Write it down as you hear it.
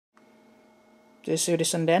This is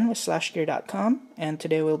Citizen Dan with SlashGear.com, and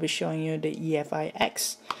today we'll be showing you the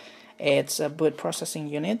Efi-X. It's a boot processing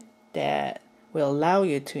unit that will allow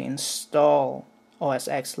you to install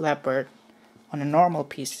OSX Leopard on a normal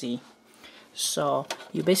PC. So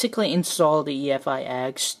you basically install the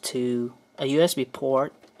Efi-X to a USB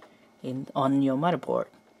port on your motherboard,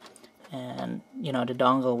 and the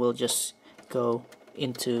dongle will just go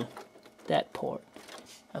into that port.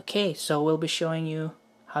 Okay, so we'll be showing you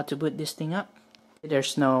how to boot this thing up.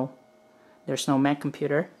 There's no Mac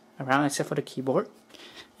computer around except for the keyboard,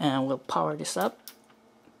 and we'll power this up.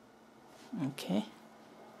 Okay,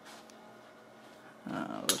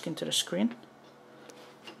 look into the screen.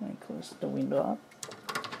 Let me close the window up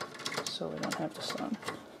so we don't have the sun.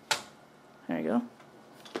 There you go.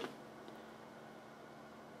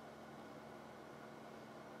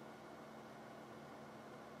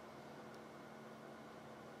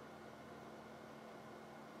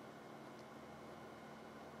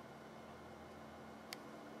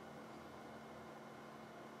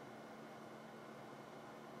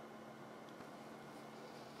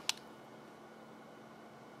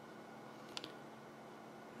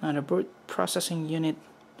 Now the boot processing unit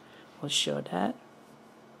will show that,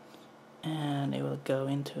 and it will go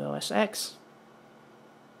into OSX.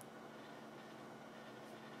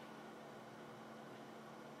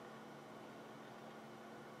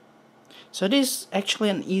 So this is actually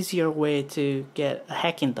an easier way to get a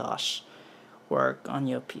Hackintosh work on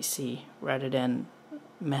your PC rather than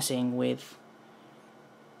messing with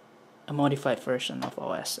a modified version of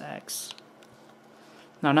OSX.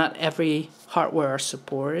 Now, not every hardware is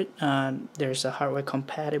supported. There's a hardware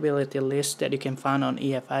compatibility list that you can find on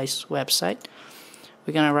EFI's website.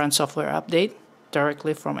 We're gonna run software update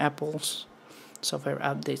directly from Apple's software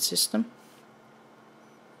update system.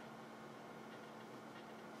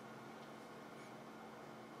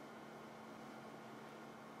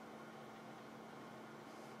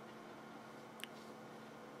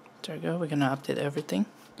 There we go. We're gonna update everything.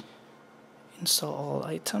 Install all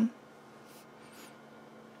item.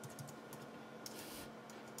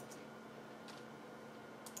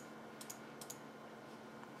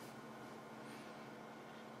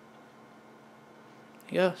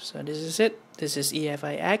 Go. So this is it. This is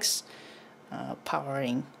Efi-X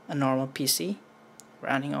powering a normal PC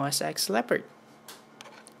running OSX Leopard.